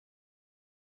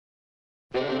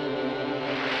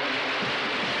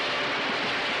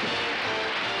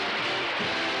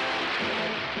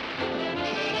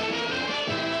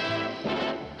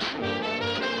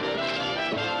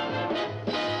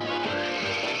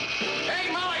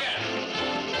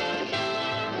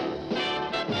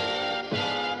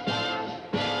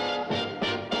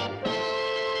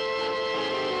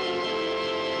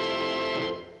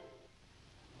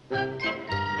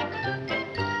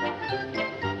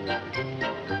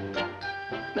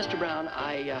Mr. Brown,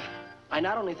 I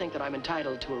not only think that I'm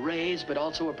entitled to a raise, but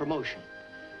also a promotion.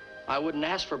 I wouldn't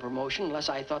ask for a promotion unless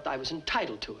I thought I was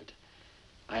entitled to it.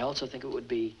 I also think it would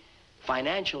be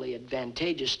financially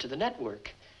advantageous to the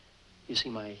network. You see,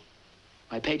 my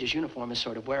page's uniform is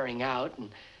sort of wearing out,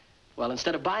 and, well,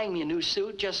 instead of buying me a new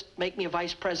suit, just make me a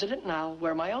vice president, and I'll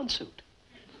wear my own suit.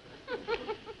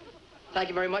 Thank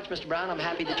you very much, Mr. Brown. I'm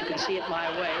happy that you can see it my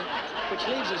way, which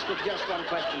leaves us with just one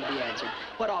question to be answered.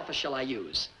 What office shall I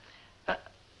use?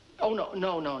 Oh,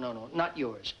 no, not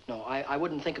yours. No, I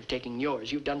wouldn't think of taking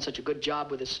yours. You've done such a good job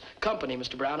with this company,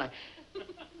 Mr. Brown.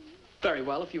 Very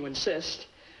well, if you insist.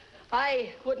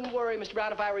 I wouldn't worry, Mr.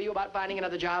 Brown, if I were you about finding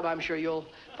another job. I'm sure you'll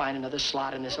find another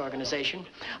slot in this organization.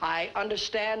 I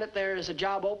understand that there is a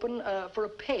job open for a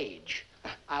page.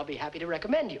 I'll be happy to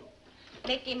recommend you.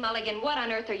 Mickey Mulligan, what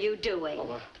on earth are you doing?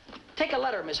 Oh, take a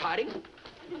letter, Miss Harding.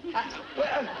 Pat!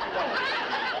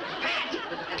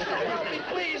 Help me,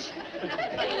 please.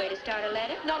 Any way to start a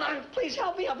letter? No, please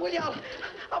help me up, will you?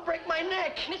 I'll break my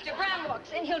neck. Mr. Brown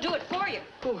walks in, he'll do it for you.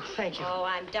 Oh, thank you. Oh,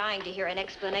 I'm dying to hear an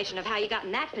explanation of how you got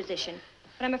in that position.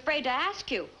 But I'm afraid to ask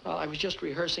you. Well, I was just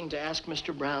rehearsing to ask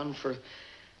Mr. Brown for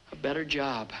a better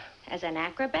job. As an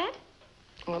acrobat?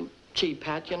 Well, gee,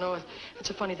 Pat, you know,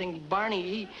 it's a funny thing.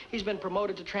 Barney, he's been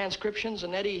promoted to transcriptions,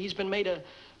 and Eddie, he's been made a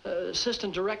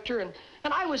assistant director, and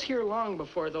I was here long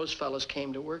before those fellows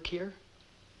came to work here.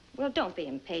 Well, don't be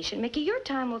impatient, Mickey. Your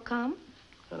time will come.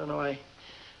 I don't know.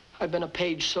 I've been a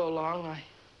page so long,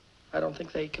 I don't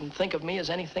think they can think of me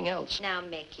as anything else. Now,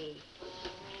 Mickey.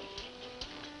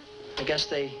 I guess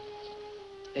they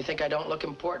think I don't look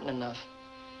important enough.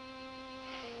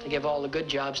 They give all the good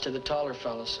jobs to the taller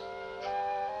fellows.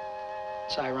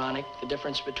 It's ironic. The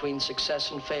difference between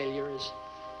success and failure is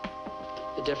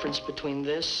the difference between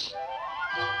this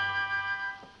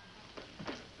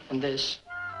and this.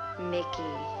 Mickey,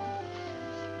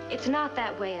 it's not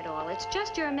that way at all. It's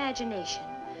just your imagination.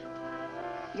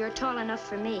 You're tall enough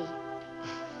for me.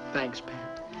 Thanks,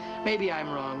 Pat. Maybe I'm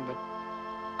wrong, but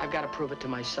I've got to prove it to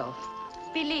myself.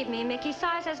 Believe me, Mickey,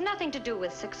 size has nothing to do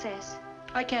with success.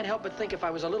 I can't help but think if I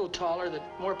was a little taller that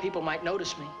more people might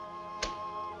notice me.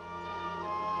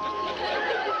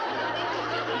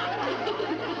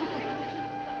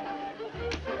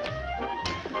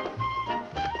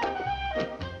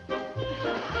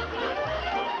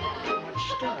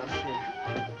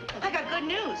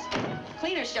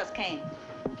 Cleaners just came.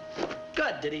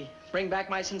 Good. Did he bring back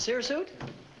my sincere suit?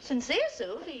 Sincere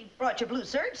suit? He brought your blue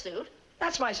serge suit.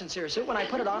 That's my sincere suit. When I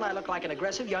put it on, I look like an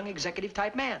aggressive young executive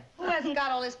type man. Who hasn't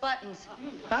got all his buttons?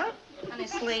 Huh? On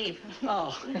his sleeve.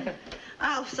 Oh.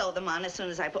 I'll sew them on as soon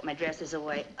as I put my dresses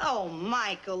away. Oh,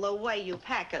 Michael, the way you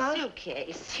pack a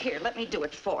suitcase. Here, let me do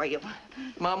it for you.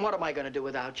 Mom, what am I going to do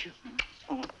without you?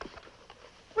 Oh.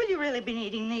 Will you really be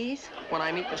needing these? When I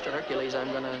meet Mr. Hercules,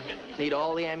 I'm going to need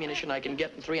all the ammunition I can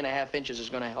get, and 3.5 inches is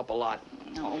going to help a lot.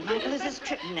 No, Michael, is this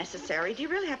trip necessary? Do you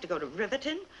really have to go to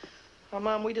Riverton? Well,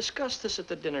 Mom, we discussed this at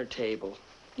the dinner table.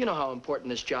 You know how important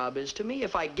this job is to me.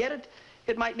 If I get it,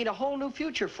 it might mean a whole new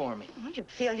future for me. Well, you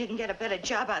feel you can get a better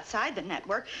job outside the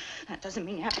network. That doesn't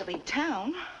mean you have to leave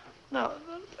town. No,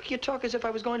 look, you talk as if I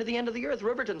was going to the end of the earth.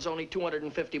 Riverton's only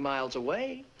 250 miles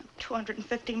away.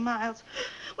 250 miles.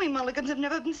 We Mulligans have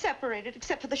never been separated,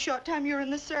 except for the short time you're in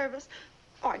the service.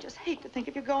 Oh, I just hate to think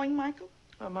of you going, Michael.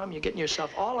 Oh, Mom, you're getting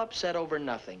yourself all upset over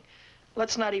nothing.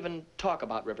 Let's not even talk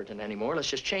about Riverton anymore. Let's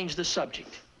just change the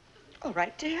subject. All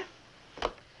right, dear.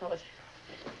 Well,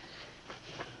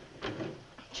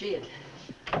 gee, it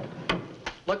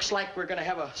looks like we're going to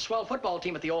have a swell football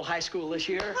team at the old high school this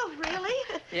year. Oh, really?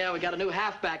 Yeah, we got a new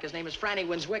halfback. His name is Franny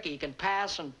Winswicki. He can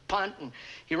pass and punt, and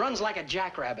he runs like a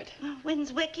jackrabbit.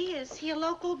 Winswicki, is he a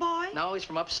local boy? No, he's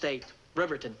from upstate,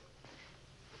 Riverton.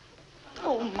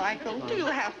 Oh, Michael, do you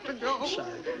have to go? I'm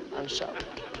sorry. I'm sorry.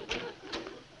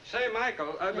 Say,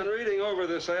 Michael, I've been reading over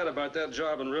this ad about that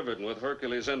job in Riverton with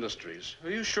Hercules Industries. Are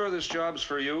you sure this job's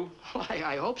for you? Well,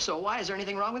 I hope so. Why? Is there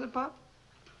anything wrong with it, Pop?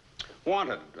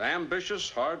 Wanted, ambitious,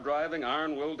 hard-driving,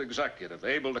 iron-willed executive,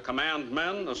 able to command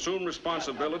men, assume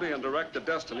responsibility, and direct the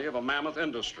destiny of a mammoth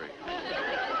industry.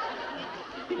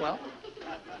 Well?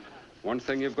 One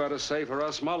thing you've got to say for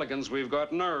us Mulligans, we've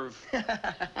got nerve.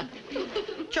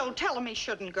 Joe, tell him he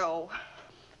shouldn't go.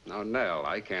 Now, Nell,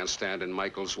 I can't stand in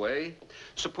Michael's way.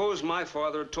 Suppose my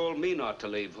father had told me not to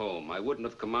leave home. I wouldn't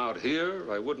have come out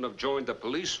here. I wouldn't have joined the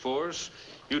police force.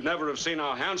 You'd never have seen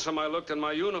how handsome I looked in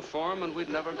my uniform, and we'd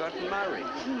never gotten married.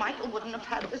 Michael wouldn't have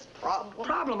had this problem.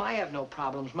 Problem? I have no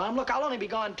problems, Mom. Look, I'll only be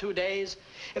gone 2 days.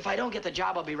 If I don't get the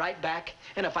job, I'll be right back.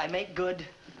 And if I make good,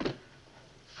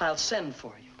 I'll send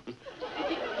for you.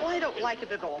 Why, don't like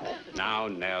it at all. Now,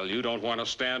 Nell, you don't want to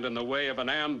stand in the way of an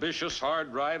ambitious,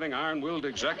 hard-driving, iron-willed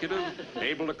executive,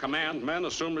 able to command men,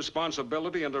 assume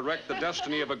responsibility, and direct the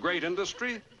destiny of a great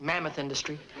industry? Mammoth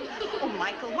industry. Oh,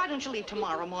 Michael, why don't you leave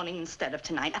tomorrow morning instead of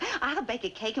tonight? I'll bake a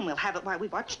cake and we'll have it while we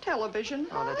watch television.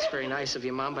 Oh, that's very nice of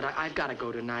you, Mom, but I've got to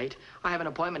go tonight. I have an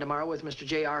appointment tomorrow with Mr.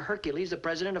 J.R. Hercules, the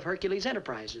president of Hercules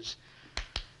Enterprises.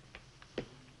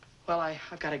 Well,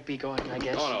 I've got to be going, I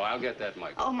guess. Oh, no, I'll get that,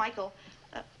 Michael. Oh, Michael,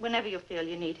 whenever you feel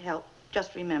you need help,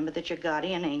 just remember that your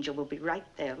guardian angel will be right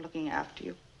there looking after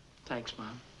you. Thanks,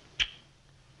 Mom.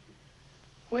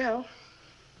 Well,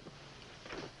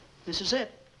 this is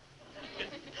it.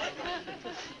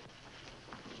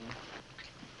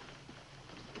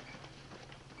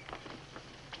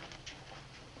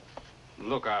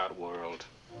 Look out, world.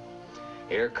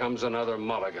 Here comes another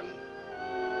mulligan.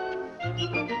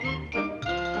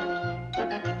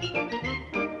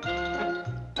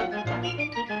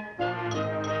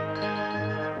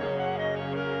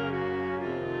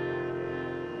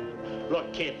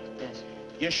 Look, kid. Yes.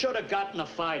 You should have gotten a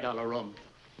 $5 room.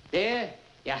 There,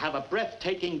 you have a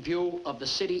breathtaking view of the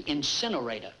city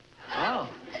incinerator. Oh.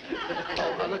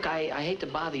 Oh, look, I hate to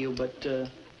bother you, but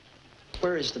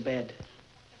where is the bed?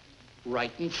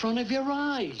 Right in front of your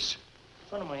eyes. In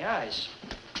front of my eyes.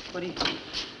 What do you...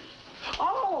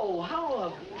 Oh,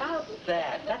 how about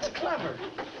that? That's clever.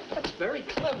 That's very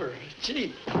clever.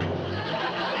 Gee.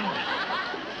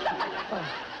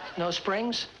 No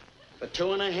springs? For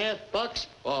 $2.50?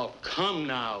 Oh, come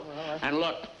now. Well, And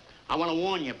look, I want to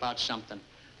warn you about something.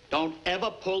 Don't ever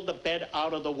pull the bed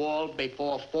out of the wall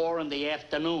before 4 in the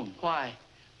afternoon. Why?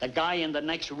 The guy in the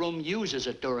next room uses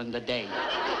it during the day.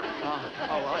 Oh,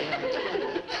 well, I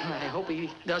hope he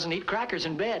doesn't eat crackers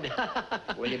in bed.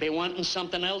 Will you be wanting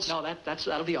something else? No,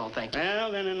 that'll be all, thank you.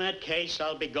 Well, then in that case,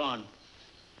 I'll be gone.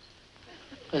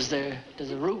 Does the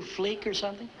roof leak or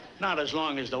something? Not as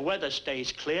long as the weather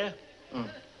stays clear.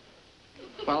 Mm.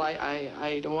 Well,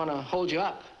 I don't want to hold you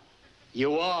up.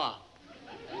 You are.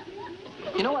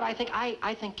 You know what I think?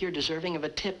 I think you're deserving of a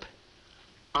tip.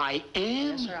 I am?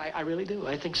 Yes, sir, I really do.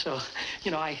 I think so.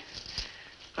 You know,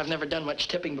 I've never done much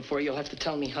tipping before. You'll have to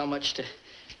tell me how much to...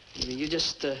 You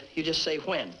just say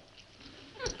when.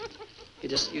 You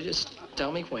just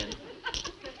tell me when.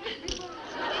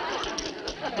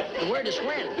 The word is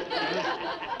when.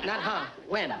 Not huh.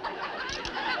 When.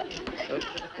 Oh,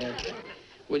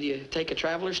 will you take a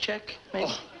traveler's check,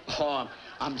 maybe? Oh,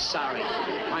 I'm sorry.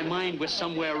 My mind was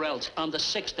somewhere else, on the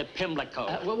 6th at Pimlico.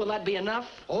 Well, will that be enough?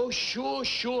 Oh, sure.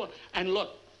 And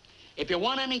look, if you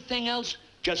want anything else,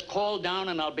 just call down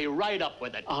and I'll be right up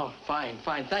with it. Oh, fine.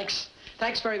 Thanks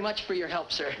very much for your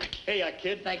help, sir. Hey,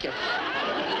 kid. Thank you.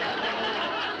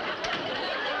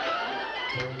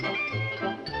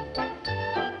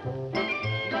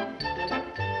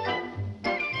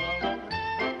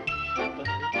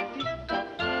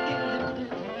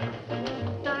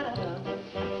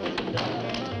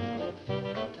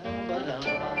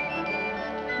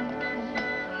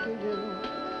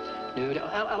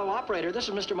 Hello, operator. This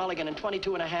is Mr. Mulligan in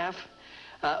 22 and a half.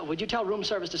 Would you tell room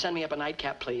service to send me up a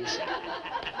nightcap, please?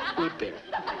 Root beer.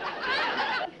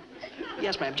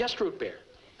 Yes, ma'am, just root beer.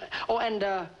 Oh,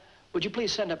 and would you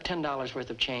please send up $10 worth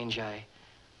of change? I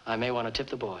may want to tip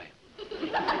the boy.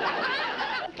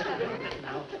 Now,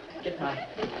 get my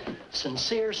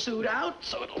sincere suit out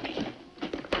so it'll be...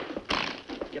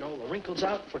 Get all the wrinkles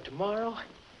out for tomorrow.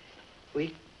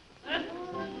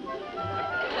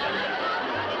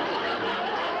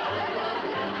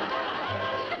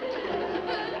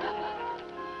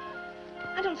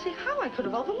 I don't see how I could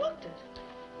have overlooked it.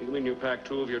 You mean you packed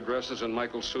 2 of your dresses in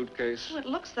Michael's suitcase? Well, it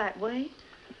looks that way.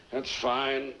 That's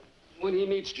fine. When he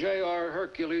meets J.R.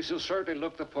 Hercules, he'll certainly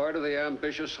look the part of the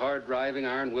ambitious, hard-driving,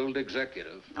 iron-willed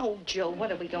executive. Oh, Joe,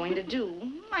 what are we going to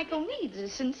do? Michael needs a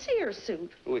sincere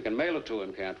suit. We can mail it to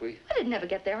him, can't we? But it'd never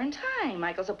get there in time.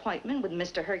 Michael's appointment with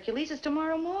Mr. Hercules is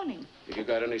tomorrow morning. Have you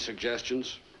got any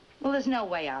suggestions? Well, there's no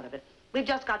way out of it. We've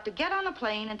just got to get on a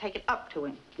plane and take it up to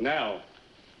him. Now,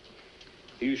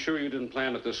 are you sure you didn't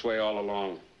plan it this way all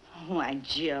along? Why,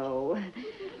 Joe.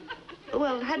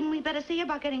 Well, hadn't we better see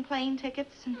about getting plane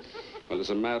tickets? Well,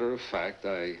 as a matter of fact,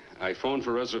 I phoned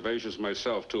for reservations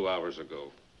myself 2 hours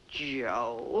ago.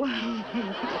 Joe.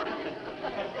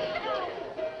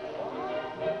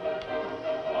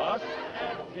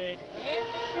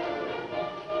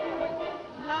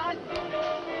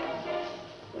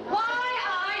 Why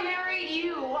I married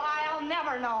you, I'll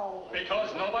never know.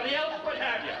 Because nobody else would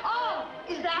have you. Oh,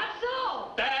 is that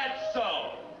so? That's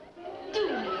so. Do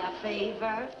me a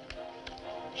favor.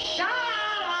 Shut up!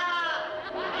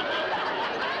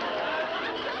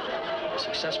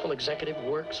 successful executive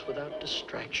works without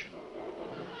distraction.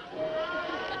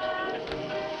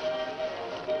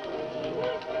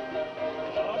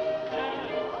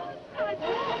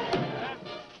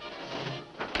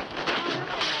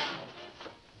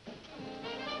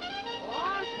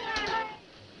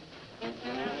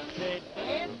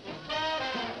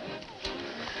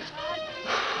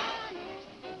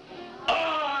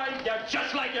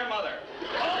 Just like your mother.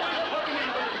 Always looking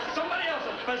into somebody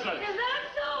else's business. Is that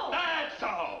so? That's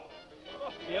so.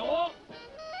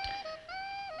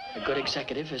 A good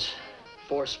executive is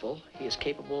forceful. He is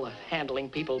capable of handling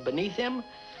people beneath him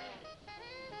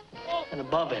and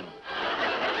above him.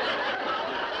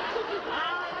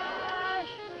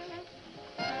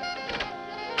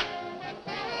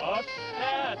 What's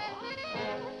that?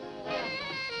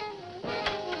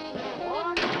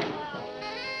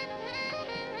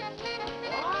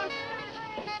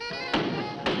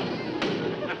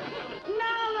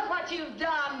 You've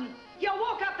done. You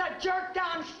woke up that jerk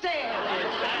downstairs.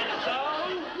 Is that so?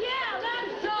 Yeah,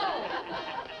 that's so.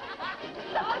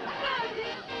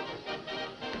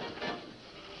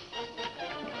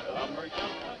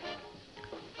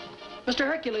 Mr.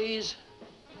 Hercules,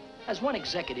 as one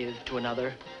executive to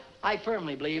another, I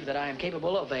firmly believe that I am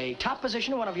capable of a top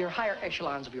position in one of your higher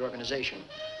echelons of your organization.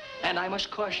 And I must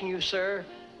caution you, sir,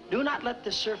 do not let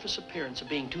this surface appearance of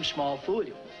being too small fool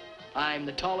you. I'm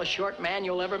the tallest short man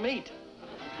you'll ever meet.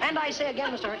 And I say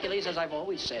again, Mr. Hercules, as I've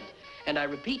always said, and I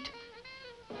repeat,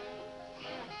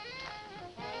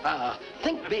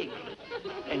 think big,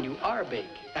 and you are big.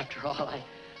 After all,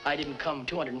 I didn't come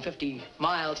 250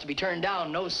 miles to be turned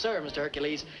down. No, sir, Mr.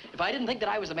 Hercules. If I didn't think that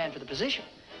I was the man for the position.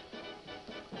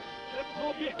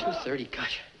 2:30,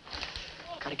 gosh.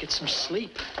 Gotta get some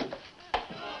sleep.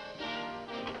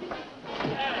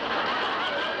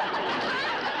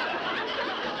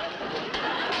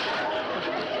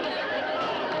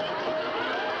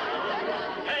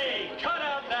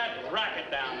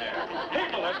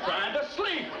 People are trying to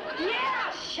sleep.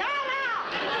 Yeah, shut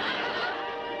up!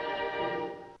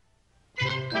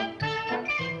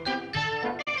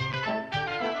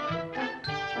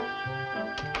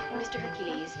 Mr.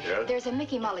 Hercules, Yes? there's a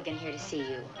Mickey Mulligan here to see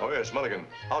you. Oh, yes, Mulligan.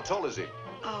 How tall is he?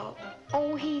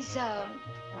 He's,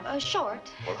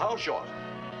 short. Well, how short?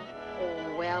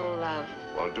 Oh, well,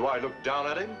 Well, do I look down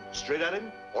at him, straight at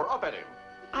him, or up at him?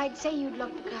 I'd say you'd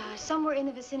look, somewhere in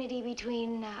the vicinity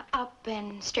between, up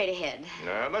and straight ahead.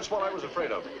 Yeah, that's what I was afraid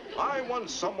of. I want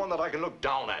someone that I can look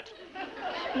down at.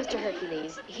 Mr.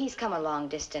 Hercules, he's come a long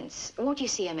distance. Won't you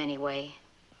see him anyway?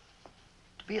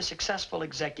 To be a successful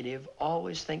executive,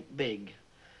 always think big.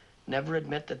 Never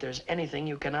admit that there's anything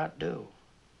you cannot do.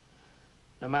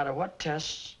 No matter what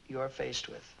tests you're faced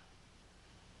with,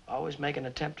 always make an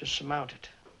attempt to surmount it.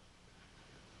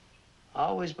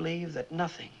 Always believe that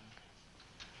nothing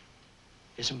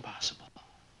is impossible.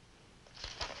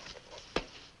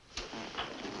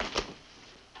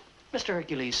 Mr.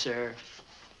 Hercules, sir,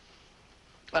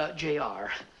 J.R.,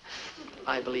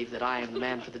 I believe that I am the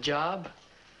man for the job.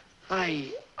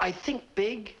 I think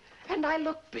big, and I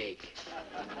look big.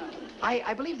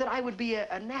 I believe that I would be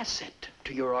an asset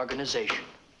to your organization.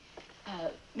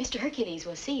 Mr. Hercules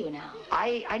will see you now.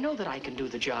 I know that I can do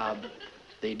the job.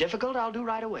 The difficult I'll do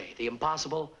right away. The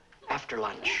impossible after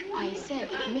lunch. I said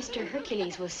Mr.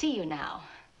 Hercules will see you now.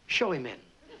 Show him in.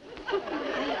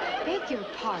 I beg your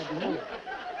pardon. Oh,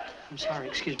 I'm sorry,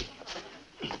 excuse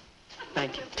me.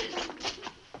 Thank you.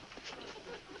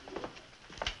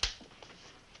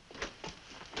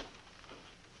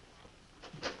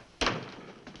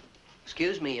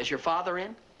 Excuse me, is your father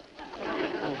in?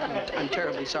 Oh, I'm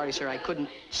terribly sorry, sir. I couldn't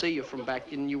see you from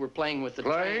back in. You were playing with the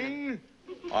Playing?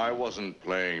 I wasn't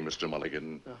playing, Mr.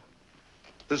 Mulligan. Oh.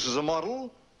 This is a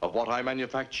model of what I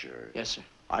manufacture. Yes, sir.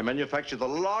 I manufacture the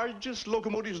largest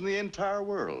locomotives in the entire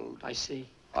world. I see.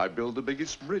 I build the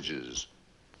biggest bridges,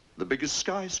 the biggest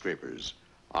skyscrapers.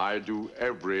 I do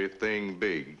everything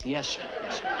big. Yes, sir.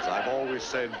 Yes, sir. As I've always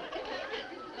said,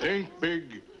 think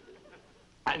big,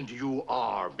 and you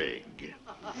are big.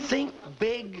 Think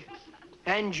big,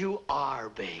 and you are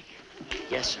big.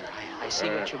 Yes, sir. I see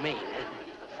what you mean.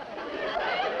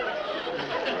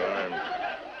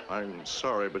 I'm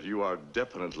sorry, but you are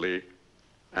definitely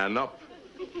an up.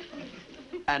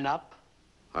 And up?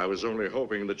 I was only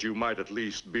hoping that you might at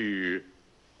least be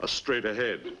a straight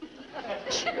ahead.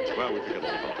 Well, we can get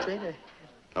along. Straight ahead.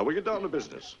 Now, we get down to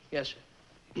business. Yes, sir.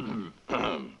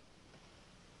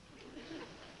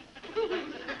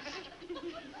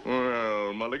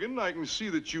 Well, Mulligan, I can see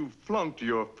that you flunked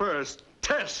your first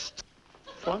test.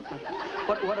 What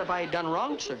have I done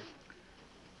wrong, sir?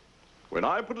 When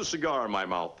I put a cigar in my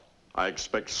mouth, I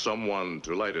expect someone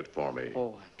to light it for me.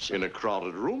 Oh, I'm sorry. In a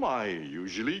crowded room, I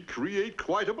usually create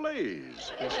quite a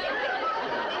blaze. Yes, sir.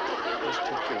 Just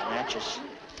take your matches,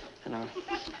 and I'll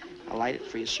light it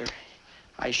for you, sir.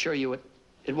 I assure you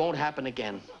it won't happen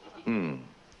again.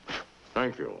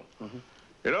 Thank you.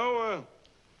 You know,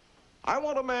 I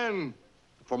want a man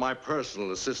for my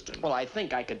personal assistant. Well, I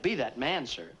think I could be that man,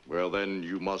 sir. Well, then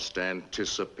you must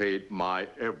anticipate my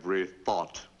every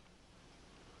thought.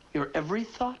 Your every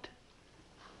thought?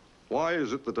 Why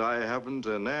is it that I haven't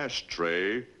an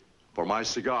ashtray for my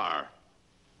cigar?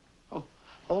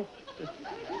 Oh.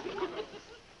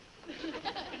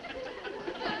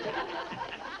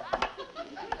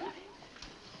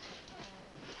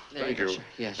 There Thank you. you. Go, sir.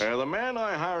 Yes. The man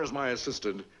I hire as my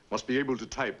assistant must be able to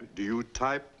type. Do you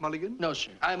type, Mulligan? No,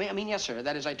 sir. I mean, yes, sir.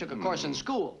 That is, I took a course in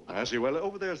school. I see. Well,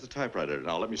 over there's the typewriter.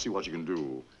 Now, let me see what you can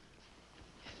do.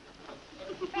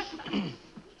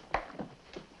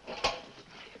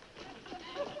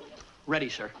 Ready,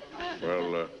 sir.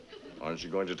 Well, aren't you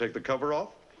going to take the cover off?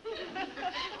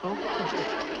 Oh.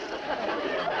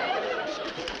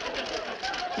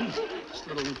 Just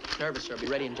a little nervous, sir. I'll be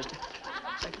ready in just a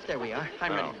second. There we are.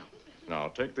 I'm ready now. Now,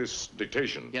 take this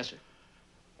dictation. Yes, sir.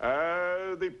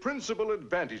 The principal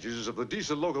advantages of the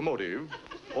diesel locomotive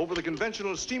over the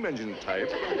conventional steam engine type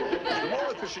is the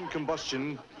more efficient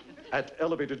combustion at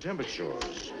elevated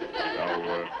temperatures.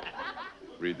 Now,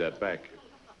 read that back.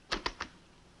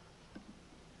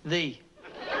 That's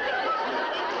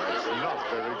not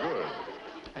very good.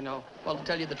 I know. Well, to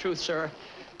tell you the truth, sir,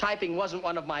 typing wasn't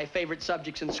one of my favorite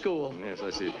subjects in school. Yes,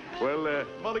 I see. Well,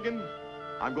 Mulligan,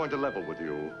 I'm going to level with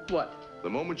you. What? The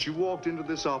moment you walked into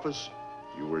this office,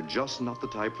 you were just not the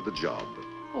type for the job.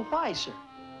 Oh, why, sir?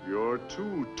 You're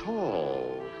too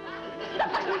tall.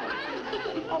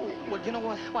 Oh, well, you know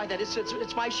what? Why, that is,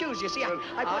 it's my shoes. You see, I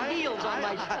put heels on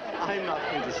my... I'm not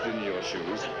interested in your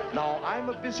shoes. Now, I'm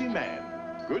a busy man.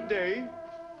 Good day.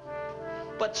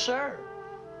 But, sir...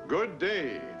 Good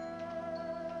day.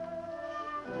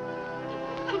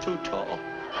 Too tall.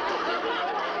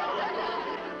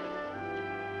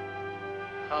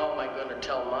 How am I going to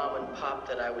tell Mom and Pop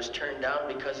that I was turned down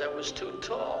because I was too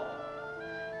tall?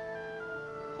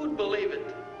 Who'd believe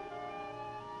it?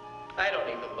 I don't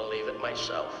even believe it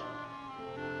myself.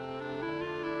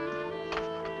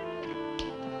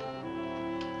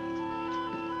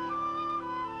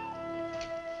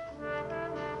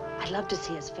 I'd love to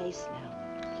see his face now.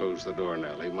 Close the door,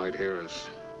 Nell. He might hear us.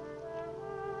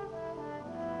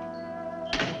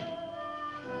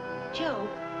 Joe,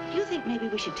 do you think maybe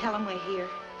we should tell him we're here?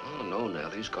 Oh, no, Nell.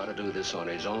 He's got to do this on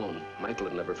his own. Michael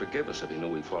would never forgive us if he knew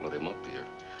we followed him up here.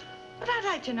 But I'd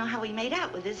like to know how he made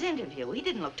out with his interview. He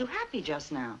didn't look too happy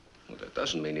just now. Well, that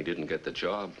doesn't mean he didn't get the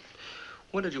job.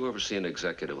 When did you ever see an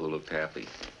executive who looked happy?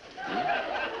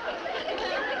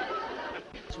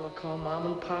 So I'll call Mom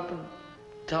and Pop and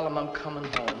tell them I'm coming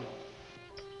home.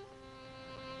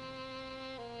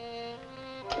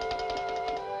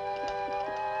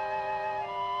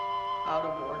 Out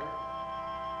of order.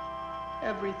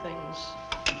 Everything's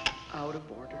out of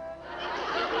order.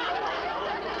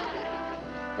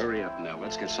 Hurry up, Nell.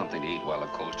 Let's get something to eat while the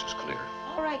coast is clear.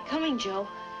 All right, coming, Joe.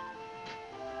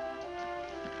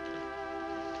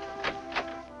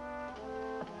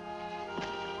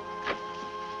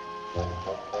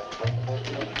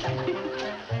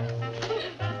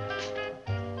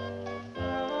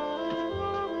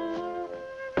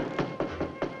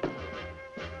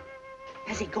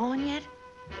 Has he gone yet?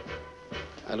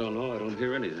 I don't know. I don't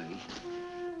hear anything.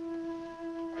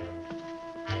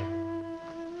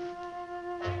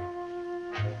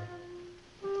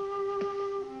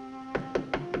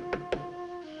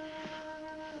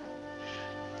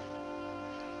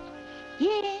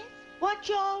 Yes. What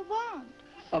y'all want?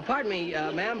 Pardon me,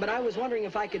 ma'am, but I was wondering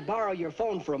if I could borrow your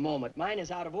phone for a moment. Mine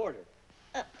is out of order.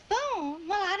 Phone?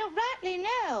 Well, I don't rightly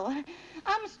know.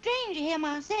 I'm a stranger here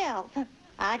myself.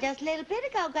 I just a little bit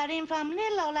ago got in from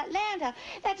little old Atlanta.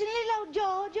 That's in little old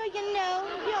Georgia, you know,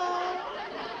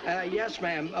 y'all. Yes,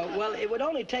 ma'am. Well, it would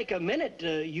only take a minute,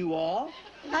 you all.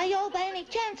 Are y'all by any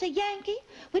chance a Yankee?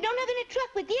 We don't have any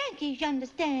truck with Yankees, you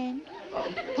understand?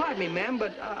 Pardon me, ma'am,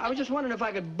 but I was just wondering if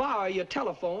I could borrow your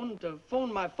telephone to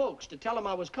phone my folks to tell them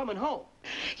I was coming home.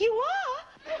 You are?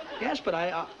 Yes, but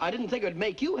I didn't think it would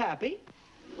make you happy.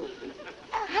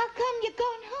 How come you're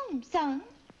going home, son?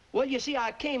 Well, you see,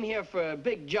 I came here for a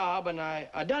big job, and I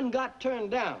done got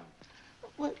turned down.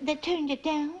 Well, they turned you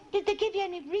down? Did they give you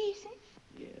any reason?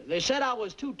 Yeah, they said I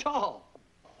was too tall.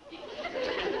 Is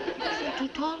it too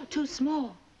tall or too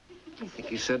small? I think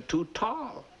he said too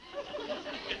tall.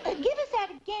 Give us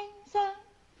that again, son.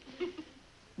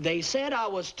 They said I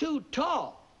was too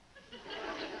tall.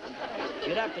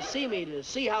 You'd have to see me to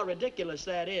see how ridiculous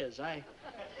that is. I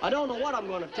don't know what I'm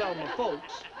going to tell my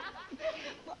folks.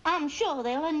 I'm sure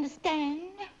they'll understand.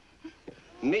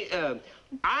 Me,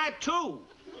 I too.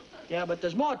 Yeah, but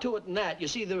there's more to it than that. You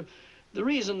see, the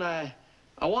reason I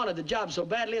wanted the job so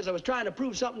badly is I was trying to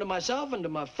prove something to myself and to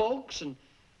my folks, and,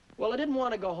 well, I didn't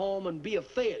want to go home and be a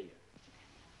failure.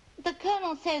 The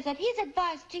Colonel says that his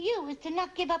advice to you is to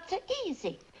not give up so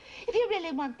easy. If you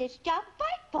really want this job,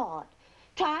 fight for it.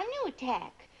 Try a new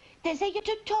attack. They say you're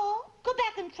too tall, go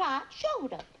back and try it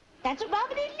shoulder. That's what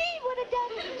Robert E. Lee would have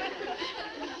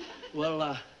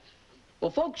done.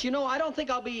 Well, folks, you know, I don't think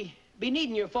I'll be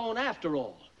needing your phone after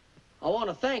all. I want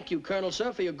to thank you, Colonel,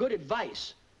 sir, for your good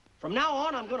advice. From now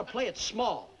on, I'm going to play it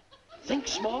small. Think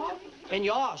small, and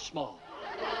you are small.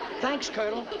 Thanks,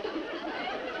 Colonel.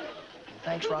 And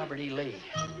thanks, Robert E. Lee.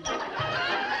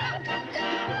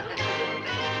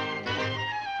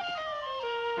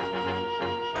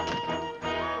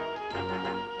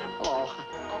 Hello. Oh,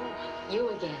 you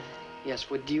again. Yes,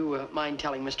 would you mind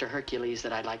telling Mr. Hercules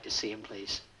that I'd like to see him,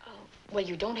 please? Oh, well,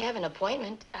 you don't have an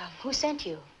appointment. Who sent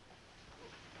you?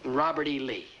 Robert E.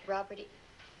 Lee. Robert E.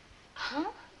 Huh?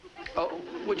 Oh,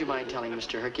 would you mind telling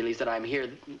Mr. Hercules that I'm here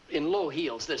in low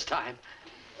heels this time?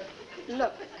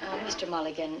 Look, Mr.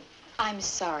 Mulligan, I'm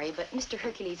sorry, but Mr.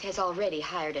 Hercules has already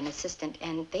hired an assistant,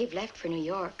 and they've left for New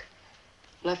York.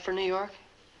 Left for New York?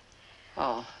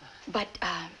 Oh. But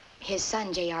his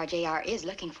son, J.R., is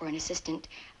looking for an assistant.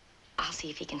 I'll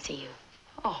see if he can see you.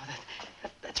 Oh,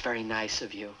 that's very nice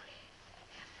of you.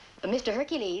 But Mr.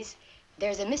 Hercules,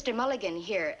 there's a Mr. Mulligan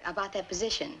here about that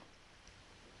position.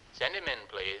 Send him in,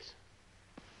 please.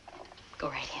 Go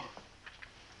right in.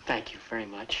 Thank you very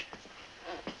much.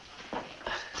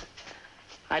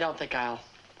 I don't think I'll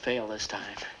fail this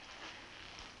time.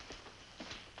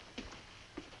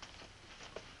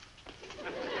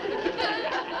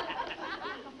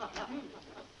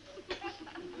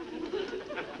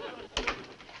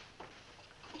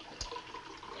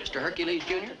 Mr. Hercules,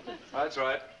 Jr.? That's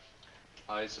right.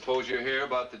 I suppose you're here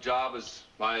about the job as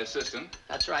my assistant?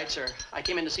 That's right, sir. I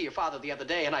came in to see your father the other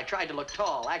day, and I tried to look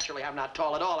tall. Actually, I'm not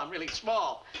tall at all. I'm really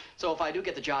small. So if I do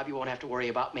get the job, you won't have to worry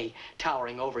about me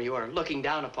towering over you or looking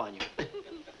down upon you.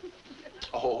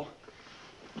 Oh.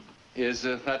 Is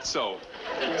that so?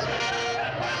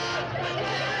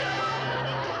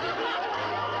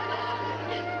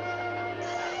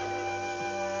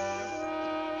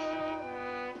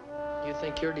 You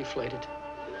think you're deflated?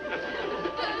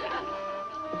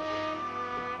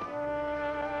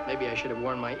 Maybe I should have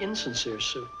worn my insincere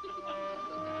suit.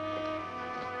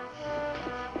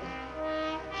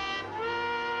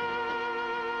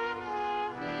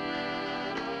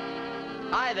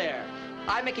 Hi there.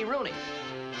 I'm Mickey Rooney.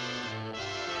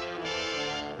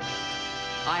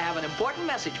 I have an important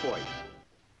message for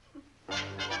you.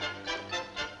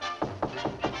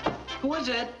 Who is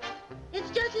it? It's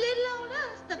just little old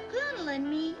us, the Colonel and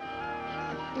me.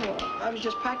 Oh, I was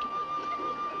just packing.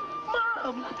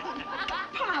 Mom!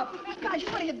 Pop! Gosh,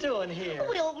 what are you doing here?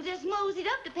 We all just moseyed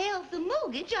up to pay off the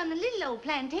mortgage on the little old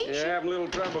plantation. You're having a little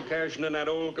trouble cashing in that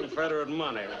old Confederate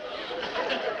money.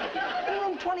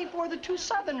 Room 24, the two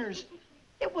Southerners.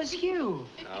 It was you.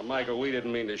 Now, Michael, we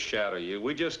didn't mean to shadow you.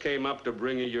 We just came up to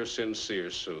bring you your sincere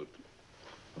suit.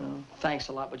 Well, thanks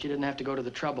a lot, but you didn't have to go to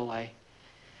the trouble. I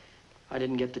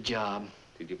didn't get the job.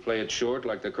 Did you play it short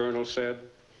like the Colonel said?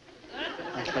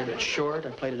 I played it short. I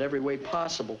played it every way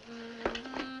possible.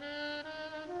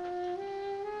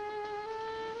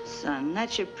 Son,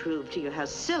 that should prove to you how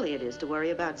silly it is to worry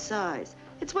about size.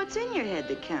 It's what's in your head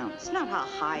that counts, not how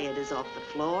high it is off the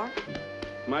floor.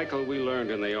 Michael, we learned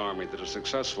in the Army that a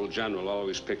successful general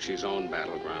always picks his own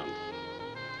battleground.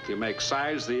 If you make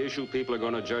size the issue, people are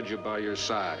going to judge you by your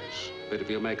size. But if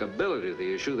you make ability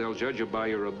the issue, they'll judge you by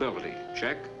your ability.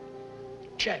 Check?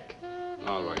 Check.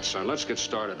 All right, son, let's get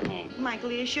started home.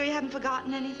 Michael, are you sure you haven't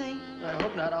forgotten anything? I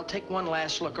hope not. I'll take one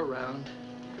last look around.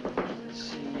 Let's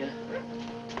see.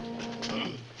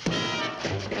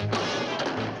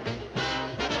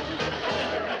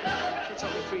 It's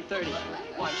only 3:30.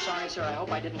 Oh, I'm sorry, sir. I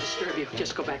hope I didn't disturb you.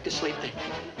 Just go back to sleep.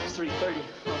 It's 3:30.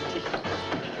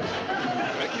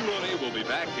 Mickey Rooney will be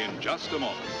back in just a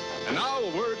moment. And now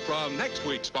a word from next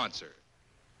week's sponsor.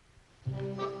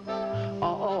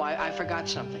 I forgot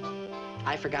something.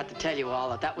 I forgot to tell you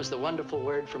all that was the wonderful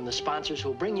word from the sponsors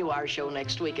who'll bring you our show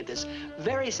next week at this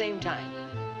very same time.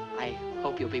 I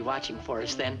hope you'll be watching for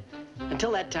us then.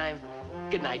 Until that time,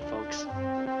 good night, folks.